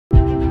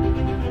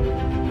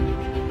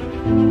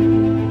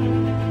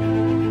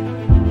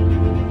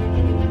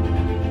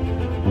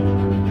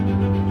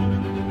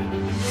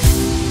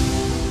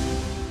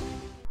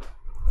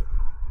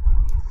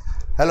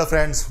Hello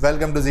friends,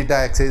 welcome to Zeta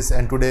Axis,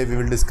 and today we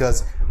will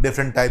discuss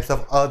different types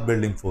of earth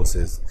building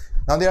forces.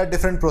 Now there are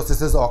different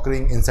processes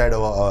occurring inside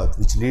our earth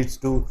which leads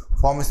to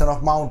formation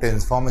of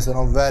mountains, formation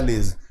of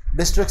valleys,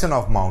 destruction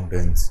of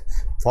mountains,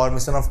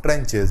 formation of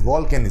trenches,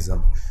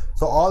 volcanism.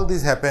 So all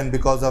these happen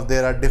because of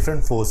there are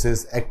different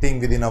forces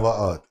acting within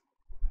our earth.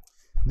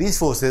 These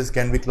forces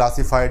can be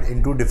classified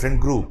into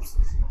different groups.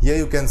 Here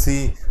you can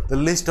see the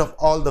list of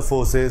all the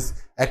forces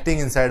acting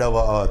inside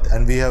our earth,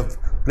 and we have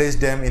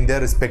placed them in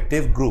their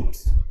respective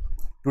groups.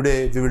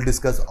 Today we will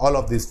discuss all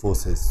of these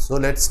forces. So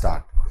let's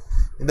start.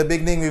 In the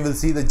beginning we will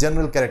see the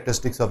general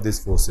characteristics of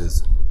these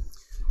forces.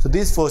 So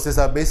these forces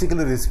are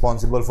basically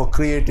responsible for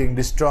creating,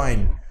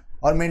 destroying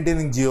or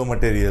maintaining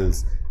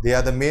geomaterials. They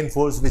are the main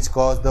force which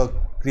cause the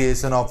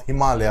creation of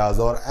Himalayas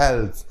or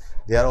Alps.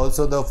 They are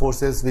also the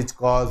forces which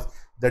cause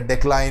the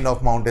decline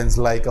of mountains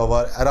like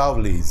our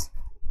Aravallis.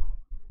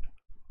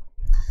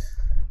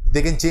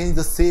 They can change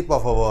the shape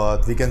of our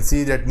earth. We can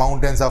see that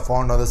mountains are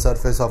formed on the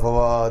surface of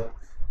our earth.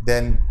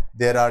 Then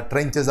there are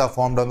trenches are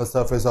formed on the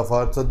surface of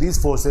earth. So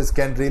these forces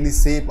can really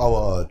shape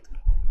our earth.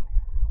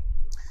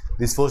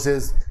 These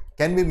forces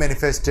can be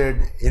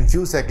manifested in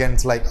few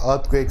seconds like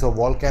earthquakes or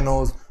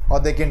volcanoes, or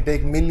they can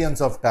take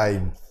millions of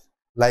times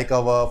like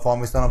our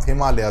formation of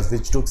Himalayas,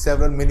 which took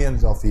several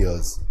millions of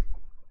years.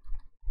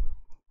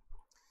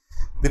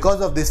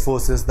 Because of these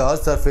forces, the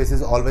earth's surface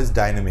is always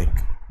dynamic.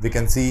 We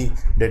can see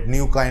that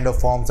new kind of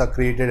forms are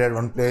created at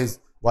one place,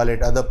 while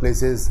at other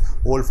places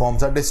old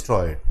forms are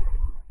destroyed.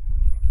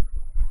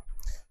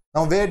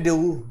 Now where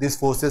do these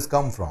forces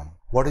come from?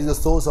 What is the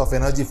source of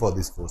energy for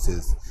these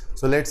forces?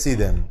 So let's see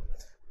them.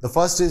 The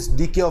first is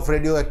decay of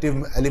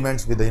radioactive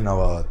elements within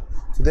our earth.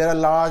 So there are a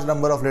large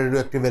number of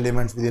radioactive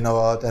elements within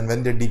our earth, and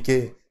when they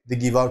decay, they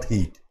give out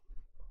heat.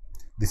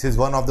 This is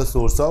one of the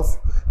source of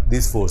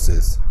these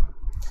forces.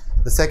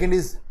 The second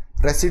is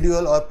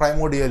residual or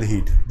primordial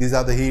heat. These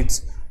are the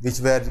heats which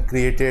were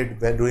created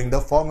during the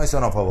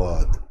formation of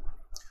our earth.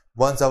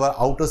 Once our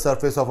outer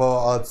surface of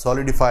our earth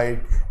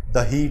solidified,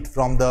 the heat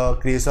from the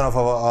creation of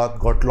our earth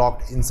got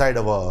locked inside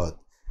our earth.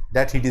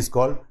 That heat is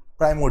called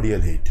primordial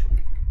heat.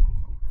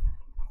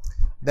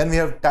 Then we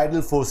have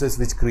tidal forces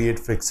which create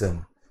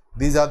friction.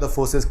 These are the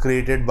forces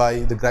created by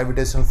the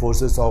gravitational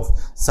forces of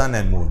sun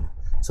and moon.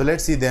 So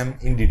let's see them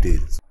in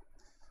detail.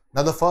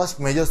 Now the first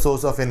major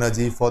source of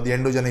energy for the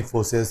endogenic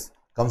forces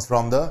comes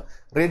from the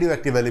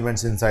radioactive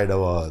elements inside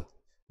our earth.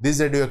 These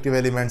radioactive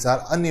elements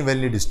are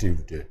unevenly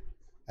distributed,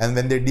 and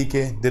when they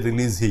decay, they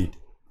release heat.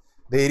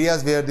 The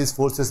areas where these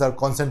forces are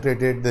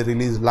concentrated, they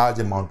release large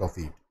amount of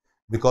heat,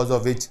 because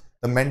of which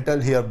the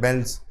mantle here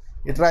melts,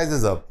 it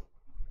rises up,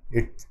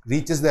 it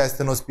reaches the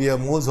asthenosphere,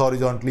 moves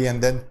horizontally,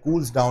 and then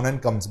cools down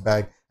and comes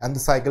back, and the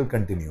cycle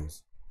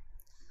continues.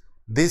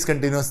 This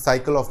continuous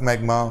cycle of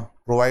magma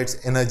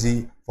provides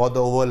energy for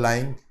the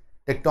overlying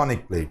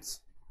tectonic plates.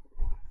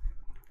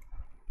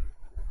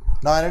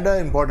 Now another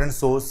important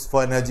source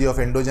for energy of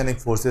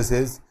endogenic forces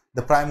is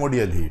the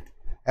primordial heat.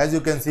 As you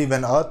can see,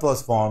 when Earth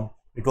was formed,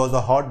 it was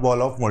a hot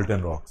ball of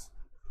molten rocks.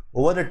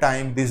 Over the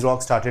time, these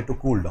rocks started to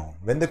cool down.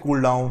 When they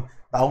cooled down,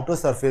 the outer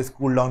surface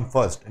cooled down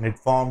first, and it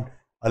formed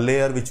a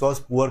layer which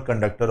was poor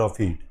conductor of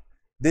heat.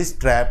 This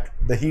trapped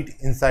the heat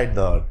inside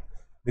the Earth,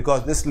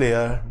 because this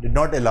layer did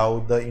not allow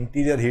the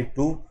interior heat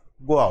to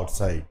go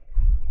outside,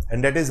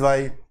 and that is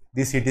why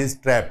this heat is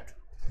trapped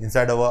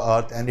inside our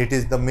earth, and it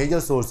is the major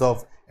source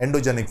of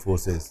endogenic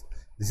forces.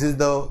 This is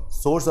the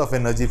source of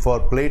energy for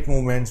plate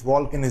movements,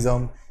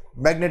 volcanism,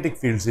 magnetic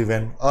fields,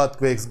 even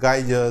earthquakes,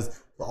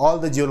 geysers. All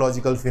the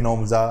geological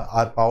phenomena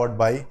are powered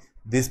by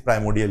this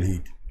primordial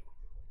heat.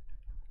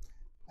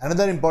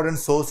 Another important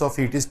source of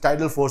heat is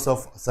tidal force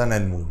of sun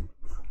and moon.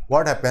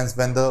 What happens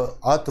when the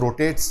earth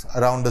rotates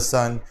around the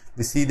sun?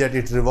 We see that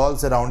it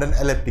revolves around an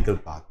elliptical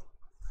path.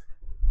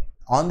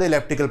 On the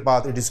elliptical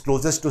path, it is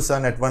closest to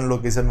sun at one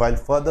location, while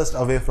furthest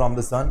away from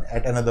the sun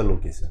at another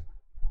location.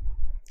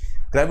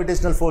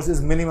 Gravitational force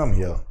is minimum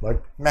here,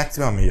 but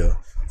maximum here.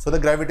 So the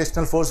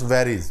gravitational force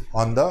varies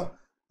on the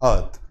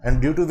earth,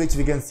 and due to which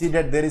we can see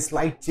that there is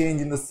slight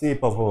change in the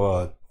shape of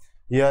our earth.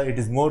 Here it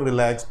is more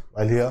relaxed,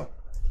 while here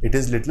it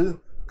is little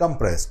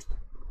compressed.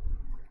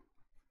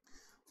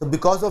 So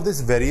because of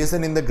this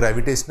variation in the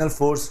gravitational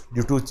force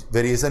due to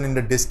variation in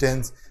the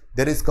distance,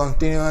 there is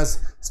continuous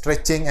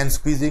stretching and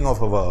squeezing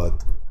of our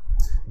earth,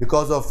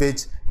 because of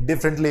which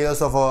different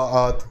layers of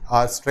our earth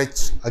are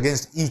stretched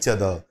against each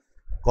other,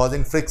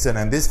 causing friction,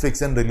 and this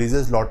friction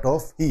releases lot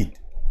of heat.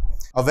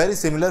 A very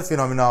similar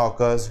phenomena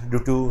occurs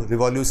due to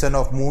revolution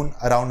of moon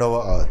around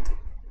our earth.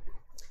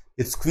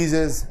 It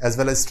squeezes as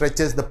well as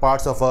stretches the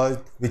parts of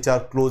earth which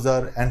are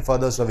closer and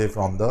furthest away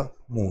from the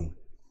moon.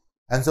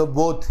 And so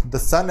both the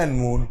sun and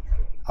moon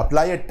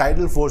apply a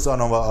tidal force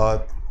on our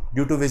earth,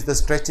 due to which the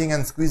stretching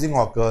and squeezing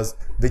occurs,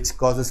 which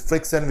causes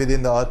friction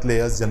within the earth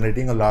layers,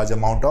 generating a large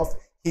amount of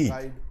heat.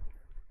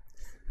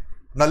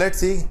 Now let's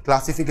see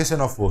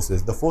classification of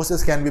forces. The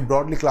forces can be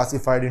broadly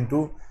classified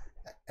into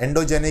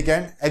endogenic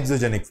and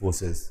exogenic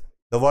forces.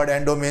 The word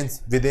endo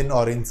means within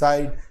or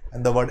inside,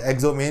 and the word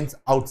exo means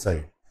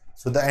outside.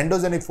 So the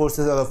endogenic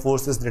forces are the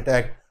forces that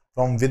act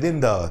from within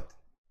the Earth,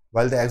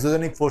 while the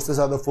exogenic forces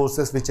are the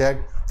forces which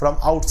act from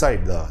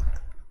outside the Earth.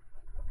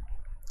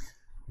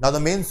 Now the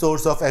main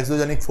source of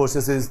exogenic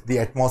forces is the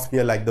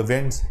atmosphere, like the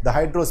winds, the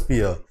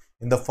hydrosphere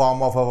in the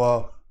form of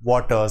our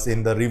waters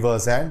in the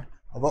rivers and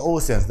our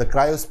oceans, the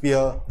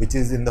cryosphere which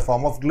is in the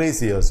form of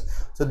glaciers.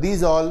 So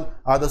these all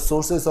are the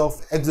sources of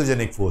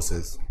exogenic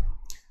forces.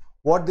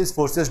 What these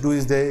forces do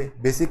is they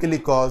basically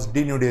cause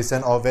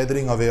denudation or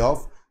weathering away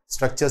of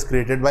structures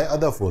created by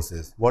other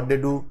forces. What they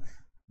do,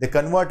 they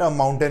convert a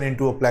mountain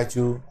into a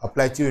plateau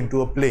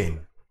into a plain,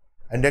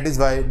 and that is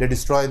why they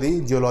destroy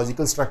the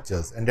geological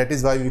structures, and that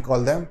is why we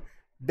call them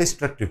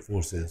destructive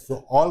forces.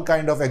 So all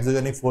kind of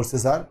exogenic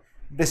forces are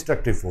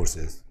destructive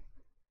forces.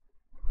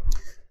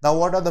 Now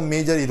what are the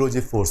major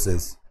erosive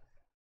forces?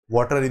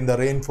 Water in the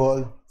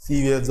rainfall,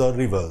 sea waves or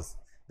rivers,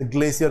 the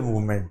glacier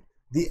movement,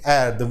 the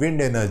air, the wind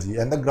energy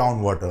and the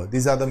groundwater.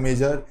 These are the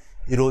major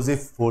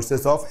erosive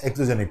forces of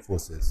exogenic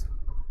forces.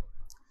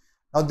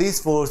 Now these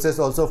forces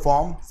also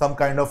form some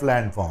kind of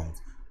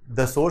landforms.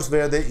 The source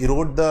where they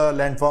erode the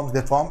landforms,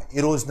 they form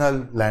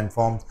erosional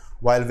landforms,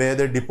 while where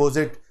they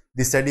deposit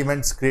the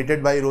sediments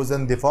created by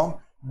erosion, they form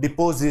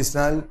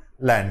depositional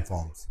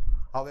landforms.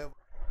 However,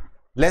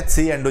 let's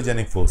see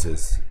endogenic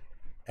forces.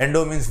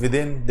 Endo means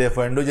within,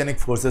 therefore endogenic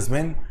forces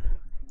mean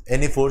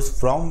any force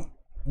from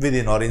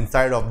within or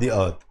inside of the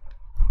earth.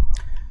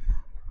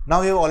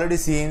 Now we have already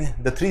seen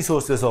the three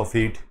sources of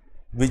heat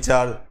which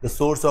are the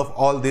source of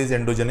all these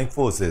endogenic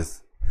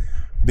forces.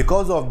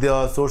 Because of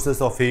the sources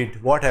of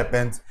heat, what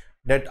happens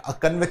that a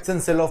convection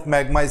cell of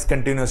magma is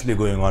continuously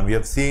going on. We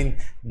have seen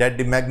that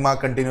the magma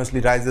continuously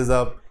rises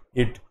up,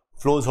 it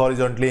flows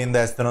horizontally in the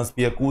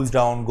asthenosphere, cools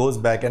down, goes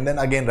back and then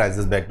again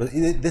rises back.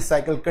 This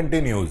cycle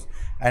continues,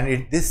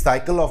 and this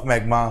cycle of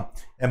magma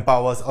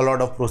empowers a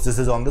lot of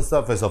processes on the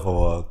surface of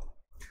our earth.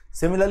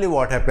 Similarly,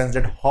 what happens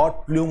that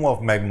hot plume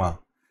of magma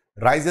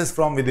rises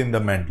from within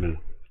the mantle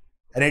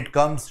and it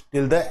comes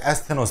till the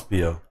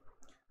asthenosphere.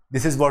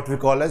 This is what we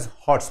call as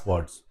hot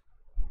spots.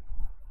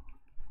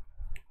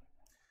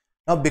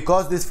 Now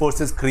because these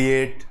forces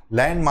create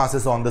land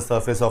masses on the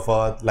surface of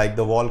earth, like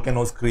the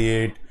volcanoes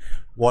create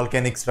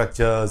volcanic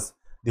structures,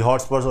 the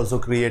hotspots also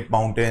create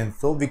mountains,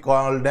 so we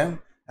call them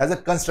as a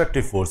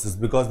constructive forces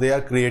because they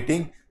are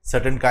creating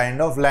certain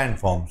kind of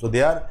landforms. So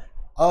they are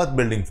earth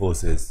building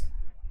forces.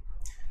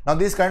 Now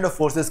these kind of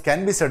forces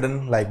can be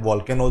sudden like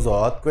volcanoes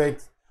or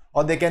earthquakes,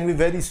 or they can be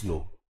very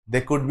slow.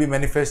 They could be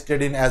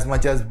manifested in as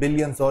much as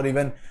billions or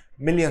even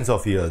millions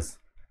of years.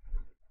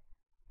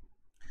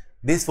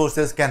 These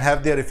forces can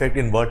have their effect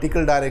in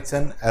vertical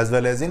direction as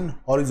well as in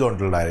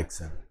horizontal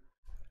direction.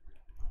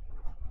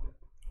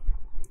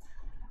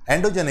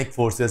 Endogenic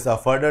forces are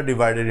further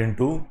divided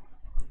into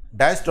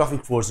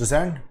diastrophic forces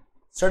and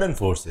sudden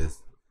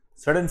forces.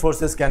 Sudden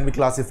forces can be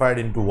classified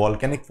into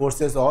volcanic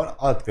forces or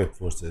earthquake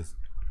forces.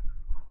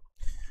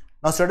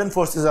 Now sudden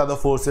forces are the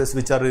forces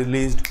which are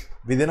released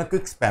within a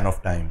quick span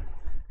of time.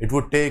 It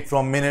would take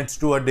from minutes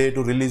to a day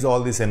to release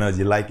all this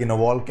energy, like in a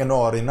volcano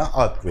or in an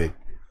earthquake.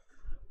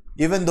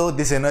 Even though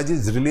this energy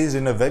is released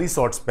in a very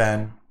short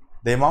span,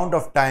 the amount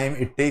of time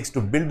it takes to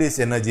build this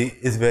energy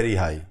is very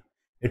high.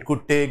 It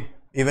could take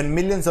even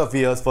millions of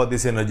years for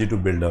this energy to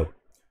build up.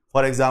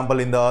 For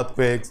example, in the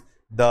earthquakes,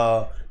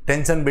 the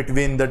tension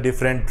between the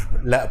different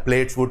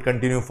plates would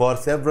continue for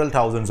several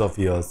thousands of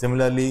years.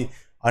 Similarly,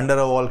 under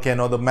a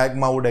volcano, the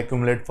magma would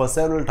accumulate for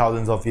several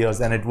thousands of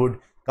years and it would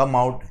come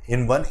out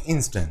in one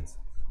instance.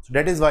 So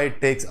that is why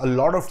it takes a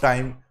lot of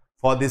time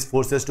for these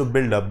forces to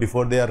build up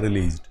before they are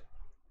released.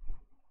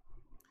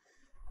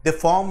 They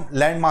form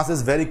land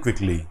masses very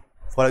quickly.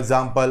 For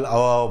example,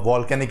 a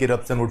volcanic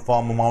eruption would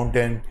form a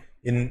mountain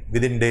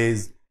within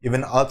days.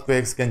 Even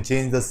earthquakes can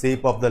change the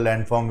shape of the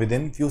landform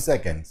within few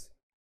seconds.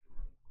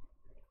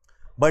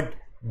 But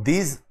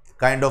these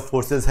kind of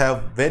forces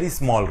have very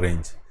small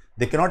range.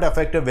 They cannot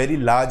affect a very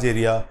large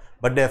area,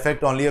 but they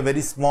affect only a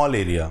very small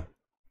area.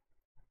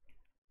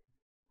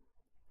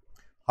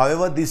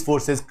 However, these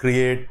forces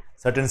create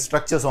certain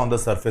structures on the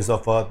surface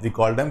of earth. We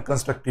call them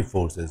constructive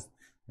forces.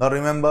 Now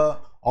remember,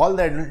 all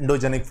the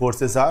endogenic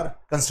forces are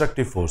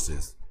constructive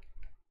forces.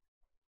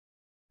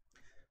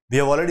 We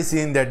have already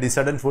seen that the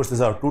sudden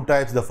forces are two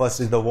types. The first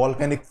is the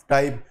volcanic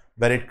type,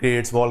 where it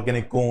creates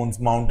volcanic cones,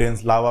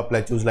 mountains, lava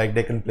plateaus like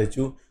Deccan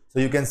Plateau. So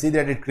you can see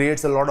that it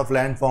creates a lot of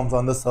landforms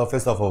on the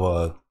surface of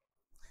our earth.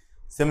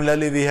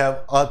 Similarly, we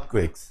have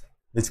earthquakes,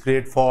 which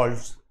create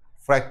faults,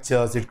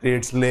 fractures, it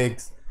creates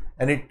lakes,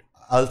 and it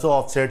also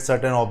offsets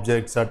certain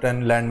objects,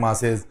 certain land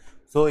masses.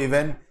 So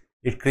even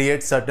it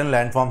creates certain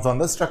landforms on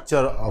the structure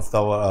of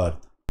our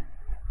earth.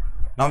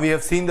 Now we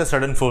have seen the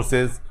sudden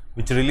forces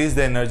which release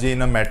the energy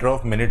in a matter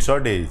of minutes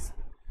or days.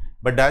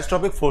 But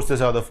diastrophic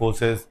forces are the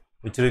forces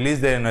which release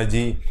their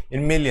energy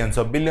in millions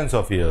or billions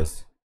of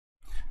years.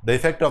 The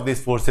effect of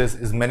these forces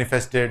is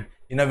manifested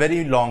in a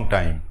very long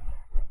time,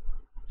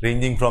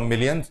 ranging from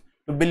millions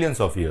to billions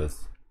of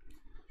years.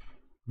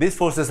 These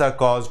forces are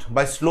caused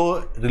by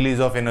slow release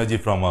of energy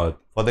from Earth,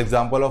 for the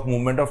example of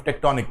movement of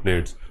tectonic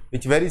plates,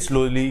 which very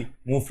slowly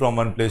move from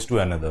one place to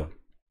another.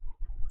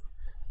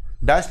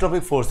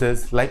 Diastrophic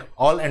forces, like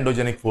all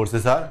endogenic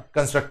forces, are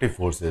constructive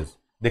forces.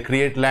 They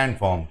create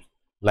landforms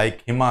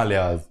like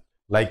Himalayas,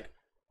 like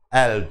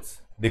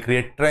Alps. They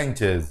create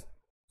trenches.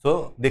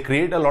 So they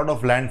create a lot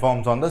of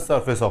landforms on the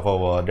surface of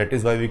our Earth. That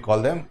is why we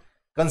call them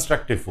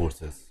constructive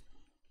forces.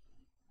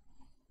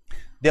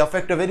 They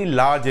affect a very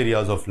large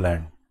areas of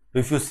land. So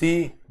if you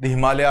see the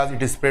Himalayas,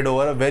 it is spread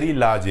over a very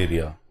large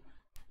area,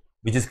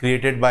 which is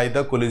created by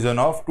the collision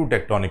of two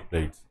tectonic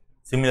plates.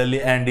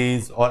 Similarly,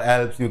 Andes or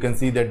Alps, you can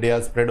see that they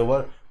are spread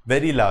over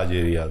very large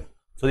areas.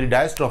 So the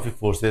diastrophic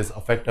forces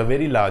affect a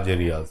very large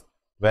areas,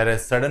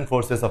 whereas sudden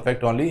forces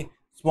affect only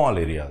small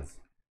areas.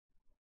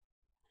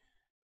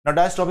 Now,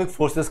 diastrophic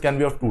forces can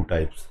be of two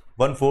types.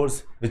 One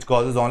force which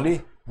causes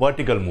only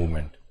vertical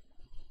movement.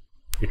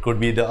 It could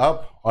be the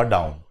up or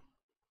down.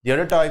 The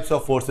other types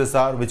of forces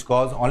are which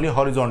cause only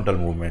horizontal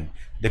movement.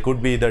 They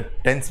could be the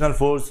tensional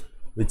force,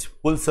 which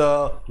pulls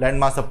a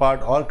landmass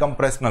apart, or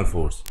compressional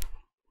force.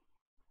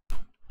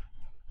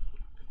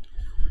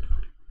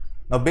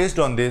 Now, based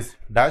on this,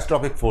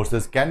 diastrophic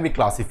forces can be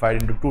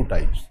classified into two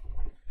types: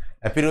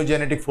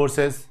 aperogenetic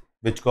forces,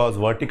 which cause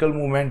vertical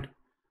movement,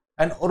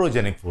 and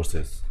orogenic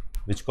forces,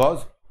 which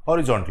cause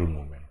horizontal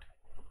movement.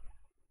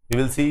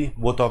 We will see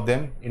both of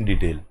them in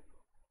detail.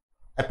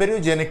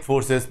 Aperogenic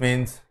forces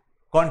means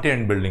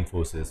continent building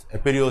forces.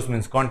 Apereos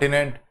means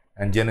continent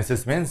and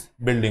genesis means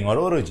building or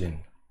origin.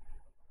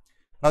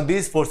 Now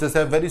these forces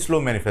have very slow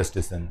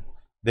manifestation.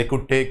 They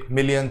could take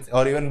millions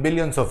or even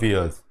billions of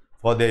years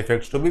for their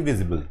effects to be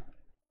visible.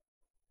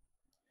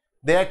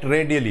 They act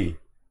radially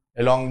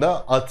along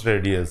the Earth's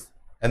radius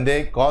and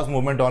they cause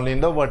movement only in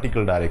the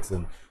vertical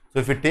direction. So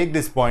if we take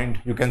this point,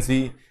 you can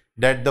see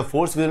that the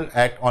force will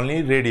act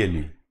only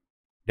radially,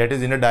 that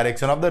is in the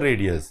direction of the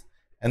radius,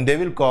 and they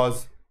will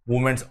cause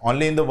movements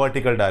only in the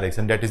vertical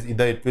direction, that is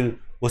either it will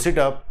push it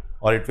up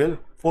or it will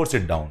force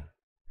it down.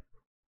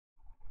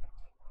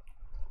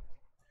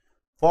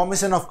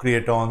 Formation of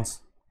cratons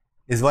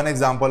is one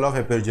example of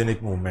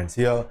aperogenic movements.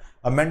 Here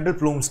a mantle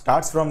plume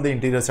starts from the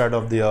interior side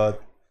of the Earth,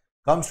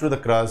 comes to the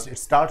crust, it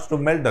starts to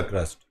melt the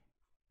crust,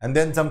 and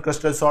then some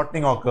crustal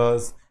shortening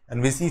occurs and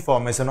we see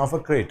formation of a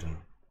craton.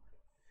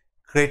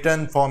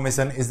 Craton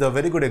formation is a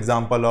very good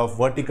example of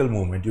vertical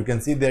movement. You can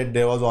see that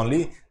there was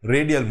only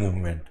radial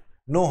movement.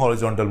 No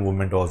horizontal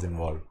movement was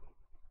involved.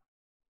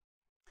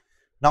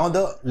 Now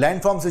the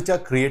landforms which are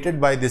created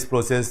by this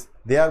process,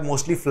 they are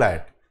mostly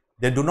flat.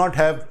 They do not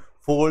have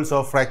folds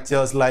or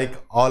fractures like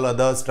all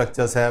other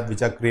structures have,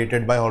 which are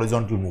created by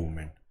horizontal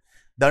movement.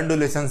 The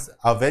undulations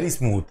are very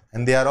smooth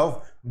and they are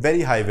of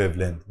very high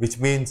wavelength, which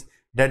means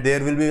that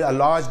there will be a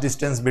large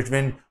distance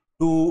between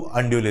two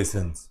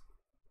undulations.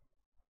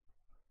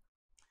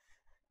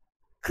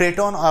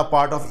 Cratons are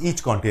part of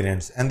each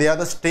continent and they are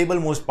the stable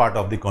most part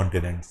of the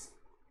continents.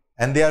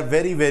 And they are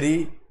very,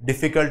 very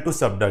difficult to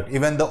subduct.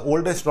 Even the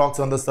oldest rocks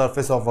on the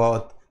surface of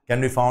Earth can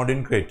be found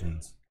in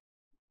cratons.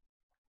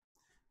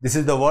 This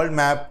is the world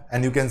map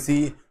and you can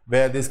see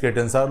where these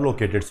cratons are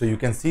located. So you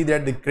can see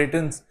that the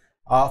cratons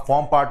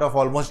form part of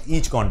almost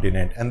each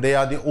continent and they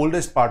are the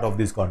oldest part of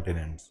these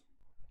continents.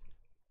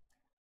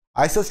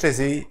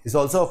 Isostasy is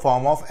also a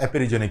form of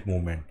aperogenic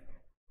movement.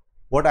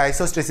 What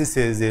isostasy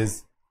says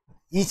is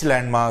each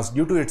landmass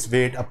due to its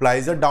weight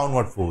applies a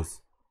downward force.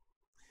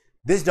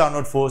 This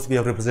downward force we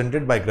have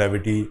represented by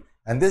gravity,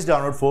 and this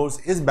downward force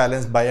is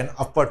balanced by an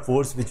upward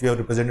force which we have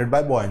represented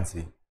by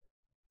buoyancy.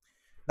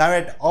 Now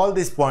at all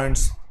these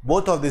points,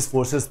 both of these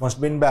forces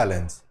must be in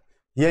balance.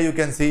 Here you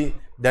can see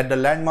that the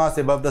landmass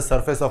above the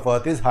surface of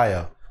Earth is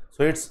higher.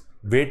 So its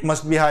weight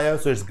must be higher,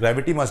 so its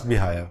gravity must be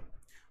higher.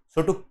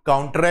 So to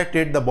counteract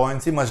it, the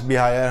buoyancy must be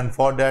higher, and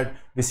for that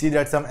we see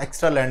that some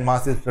extra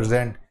landmass is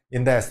present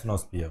in the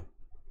asthenosphere.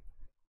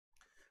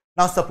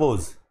 Now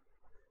suppose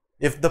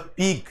if the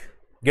peak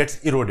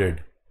gets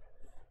eroded,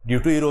 due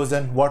to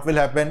erosion what will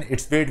happen?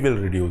 Its weight will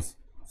reduce,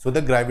 so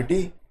the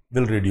gravity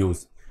will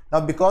reduce. Now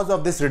because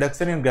of this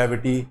reduction in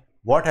gravity,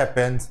 what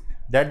happens?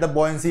 That the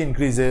buoyancy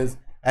increases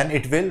and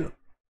it will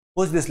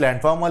push this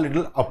landform a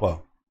little upper,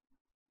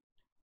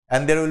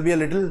 and there will be a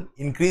little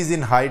increase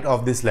in height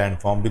of this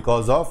landform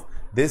because of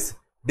this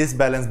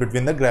disbalance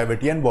between the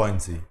gravity and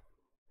buoyancy.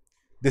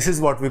 This is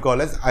what we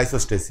call as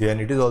isostasy,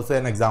 and it is also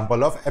an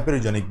example of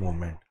aperogenic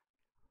movement.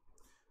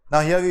 Now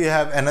here we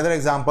have another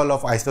example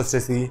of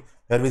isostasy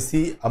where we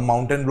see a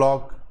mountain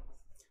block,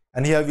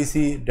 and here we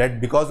see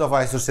that because of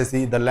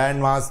isostasy the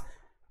landmass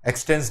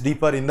extends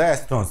deeper in the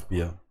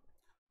asthenosphere.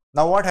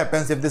 Now what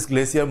happens if this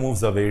glacier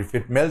moves away? If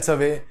it melts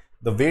away,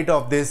 the weight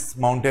of this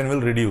mountain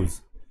will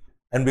reduce,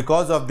 and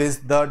because of this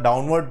the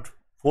downward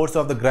force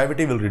of the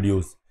gravity will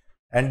reduce,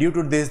 and due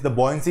to this the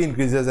buoyancy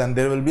increases and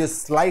there will be a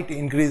slight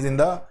increase in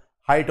the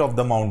height of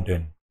the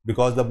mountain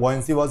because the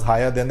buoyancy was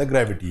higher than the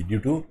gravity due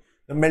to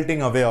the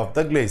melting away of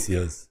the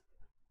glaciers.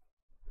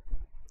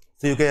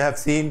 So you can have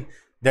seen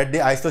that the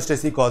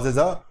isostasy causes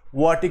a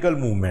vertical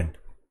movement.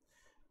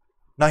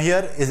 Now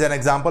here is an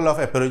example of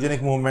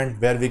aperogenic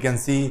movement where we can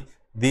see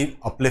the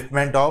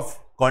upliftment of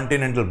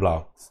continental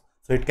blocks.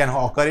 So it can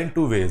occur in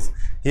two ways.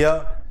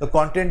 Here the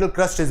continental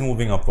crust is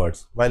moving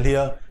upwards, while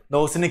here the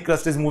oceanic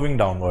crust is moving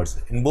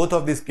downwards. In both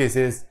of these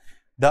cases,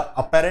 the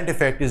apparent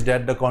effect is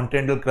that the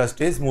continental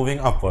crust is moving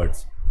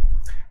upwards.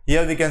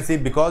 Here we can see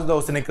because the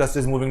oceanic crust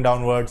is moving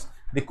downwards,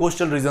 the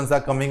coastal regions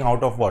are coming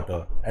out of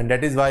water, and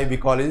that is why we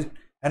call it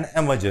an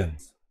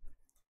emergence.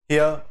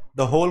 Here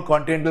the whole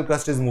continental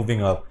crust is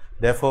moving up,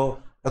 therefore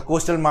the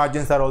coastal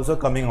margins are also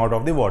coming out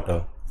of the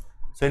water.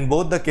 So in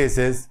both the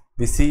cases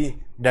we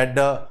see that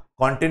the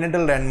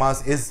continental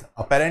landmass is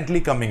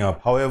apparently coming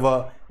up.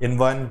 However, in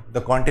one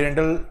the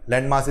continental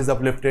landmass is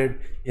uplifted,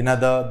 in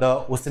other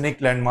the oceanic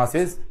landmass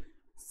is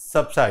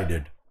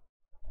subsided.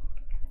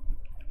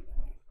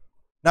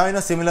 Now in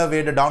a similar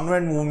way, the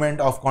downward movement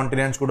of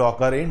continents could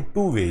occur in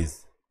two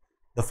ways.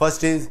 The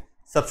first is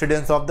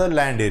subsidence of the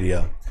land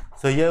area.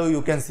 So here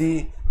you can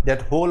see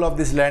that whole of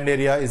this land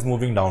area is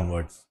moving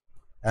downwards,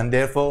 and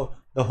therefore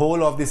the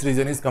whole of this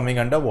region is coming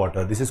under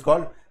water. This is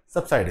called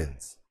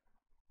subsidence.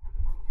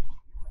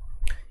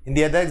 In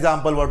the other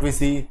example, what we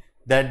see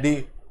that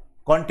the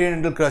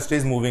continental crust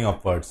is moving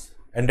upwards,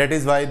 and that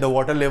is why the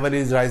water level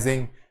is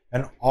rising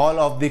and all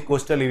of the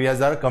coastal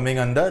areas are coming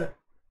under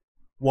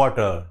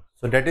water.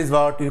 So that is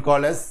what we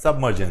call as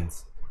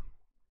submergence.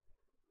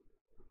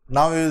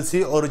 Now we will see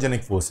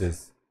orogenic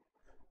forces.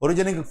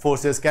 Orogenic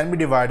forces can be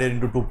divided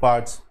into two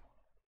parts: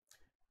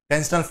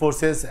 tensional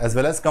forces as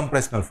well as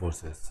compressional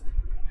forces.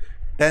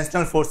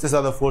 Tensional forces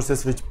are the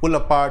forces which pull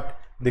apart,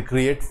 they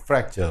create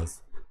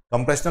fractures.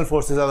 Compressional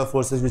forces are the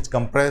forces which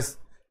compress,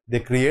 they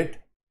create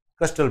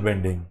crustal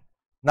bending.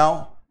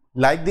 Now,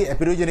 like the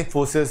epeirogenic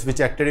forces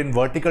which acted in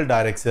vertical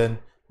direction,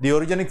 the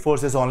orogenic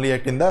forces only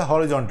act in the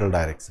horizontal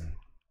direction.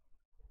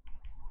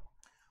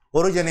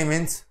 Orogeny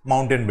means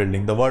mountain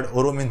building. The word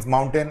oro means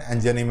mountain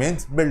and geny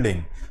means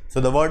building. So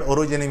the word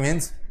orogeny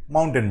means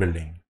mountain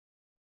building.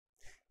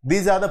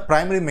 These are the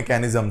primary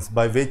mechanisms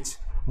by which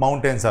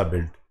mountains are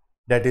built.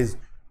 That is,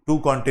 two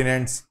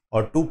continents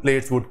or two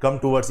plates would come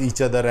towards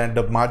each other, and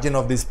the margin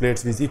of these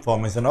plates we see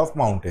formation of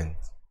mountains.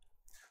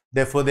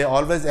 Therefore, they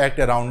always act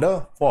around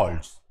the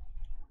faults.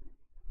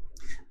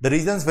 The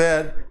regions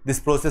where this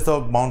process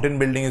of mountain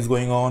building is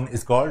going on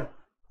is called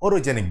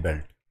orogenic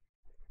belt.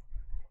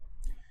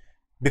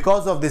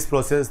 Because of this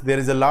process, there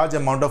is a large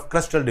amount of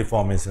crustal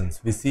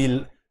deformations. We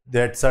see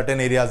that certain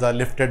areas are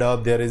lifted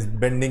up, there is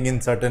bending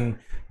in certain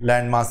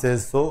land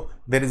masses, so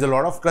there is a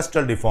lot of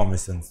crustal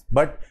deformations.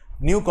 But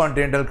new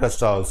continental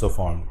crusts are also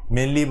formed,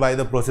 mainly by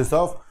the process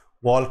of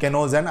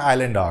volcanoes and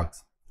island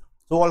arcs.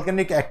 So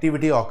volcanic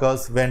activity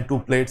occurs when two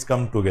plates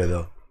come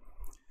together,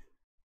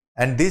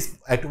 and this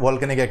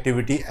volcanic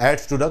activity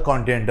adds to the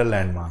continental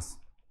landmass.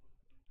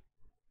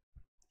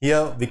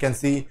 Here we can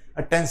see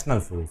a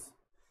tensional force.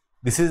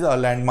 This is a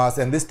landmass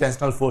and this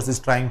tensional force is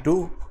trying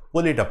to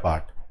pull it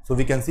apart. So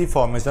we can see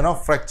formation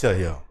of fracture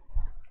here.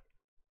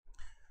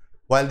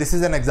 While this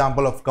is an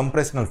example of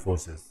compressional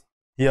forces.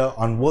 Here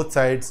on both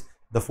sides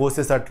the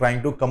forces are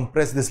trying to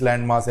compress this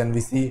landmass, and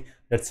we see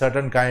that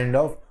certain kind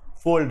of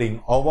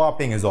folding or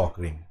warping is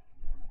occurring.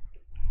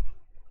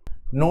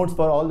 Notes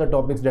for all the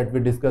topics that we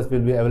discussed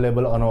will be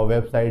available on our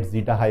website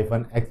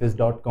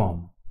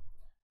zeta-access.com.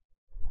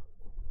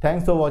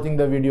 Thanks for watching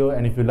the video,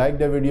 and if you like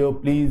the video,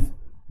 please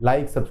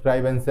like,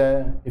 subscribe and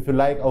share. If you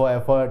like our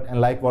effort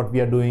and like what we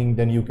are doing,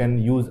 then you can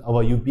use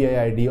our UPI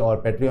ID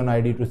or Patreon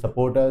ID to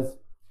support us.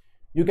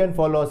 You can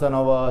follow us on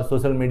our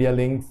social media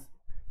links.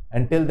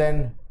 Until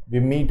then, we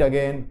meet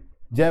again.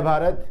 Jai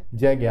Bharat,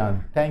 Jai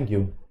Gyan. Thank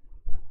you.